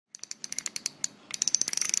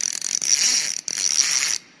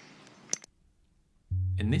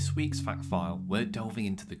this week's fact file, we're delving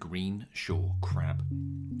into the green shore crab.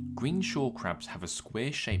 Green shore crabs have a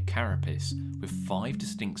square-shaped carapace with 5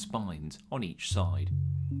 distinct spines on each side.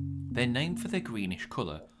 They're named for their greenish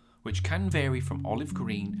colour, which can vary from olive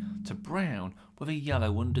green to brown with a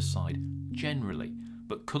yellow underside generally,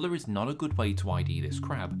 but colour is not a good way to ID this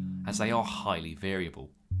crab as they are highly variable.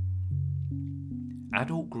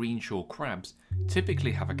 Adult green shore crabs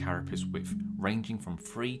typically have a carapace width ranging from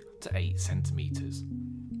 3 to 8 centimetres.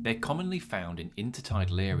 They're commonly found in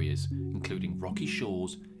intertidal areas, including rocky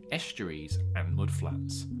shores, estuaries and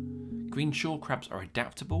mudflats. Green shore crabs are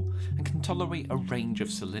adaptable and can tolerate a range of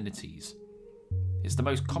salinities. It's the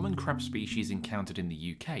most common crab species encountered in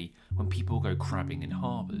the UK when people go crabbing in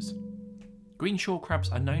harbours. Green shore crabs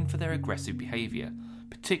are known for their aggressive behaviour,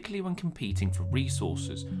 particularly when competing for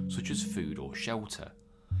resources such as food or shelter.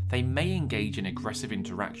 They may engage in aggressive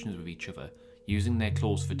interactions with each other, using their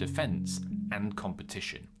claws for defence and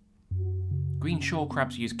competition. Green shore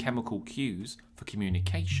crabs use chemical cues for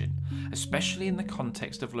communication, especially in the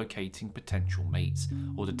context of locating potential mates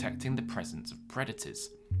or detecting the presence of predators.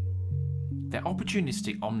 They're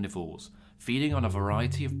opportunistic omnivores, feeding on a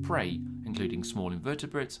variety of prey, including small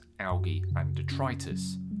invertebrates, algae and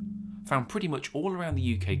detritus. Found pretty much all around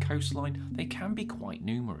the UK coastline, they can be quite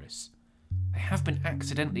numerous. They have been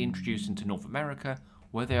accidentally introduced into North America,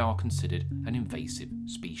 where they are considered an invasive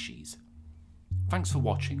species. Thanks for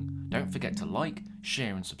watching. Don't forget to like,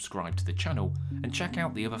 share and subscribe to the channel, and check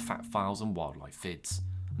out the other fact files and wildlife vids.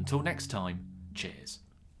 Until next time, cheers.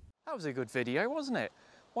 That was a good video, wasn't it?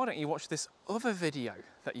 Why don't you watch this other video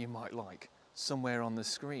that you might like somewhere on the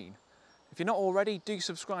screen? If you're not already, do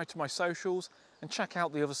subscribe to my socials and check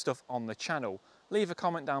out the other stuff on the channel. Leave a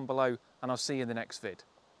comment down below and I'll see you in the next vid.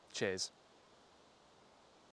 Cheers.